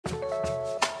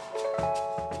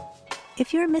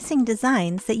If you're missing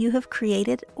designs that you have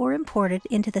created or imported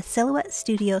into the Silhouette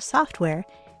Studio software,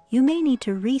 you may need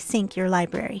to resync your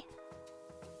library.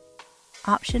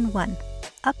 Option 1.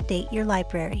 Update your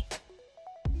library.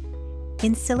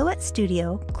 In Silhouette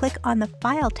Studio, click on the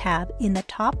File tab in the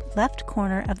top left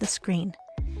corner of the screen.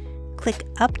 Click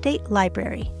Update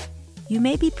Library. You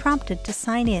may be prompted to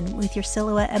sign in with your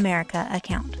Silhouette America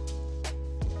account.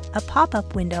 A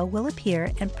pop-up window will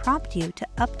appear and prompt you to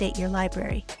update your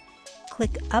library.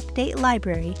 Click Update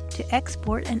Library to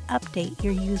export and update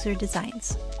your user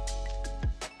designs.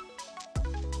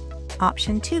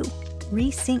 Option 2.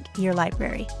 Resync your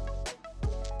library.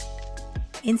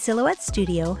 In Silhouette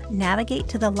Studio, navigate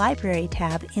to the Library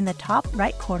tab in the top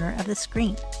right corner of the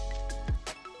screen.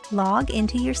 Log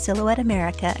into your Silhouette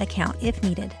America account if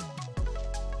needed.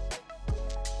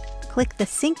 Click the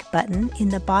Sync button in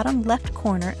the bottom left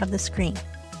corner of the screen.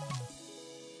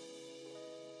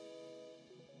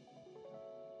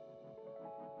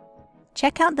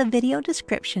 Check out the video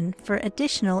description for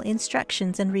additional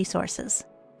instructions and resources.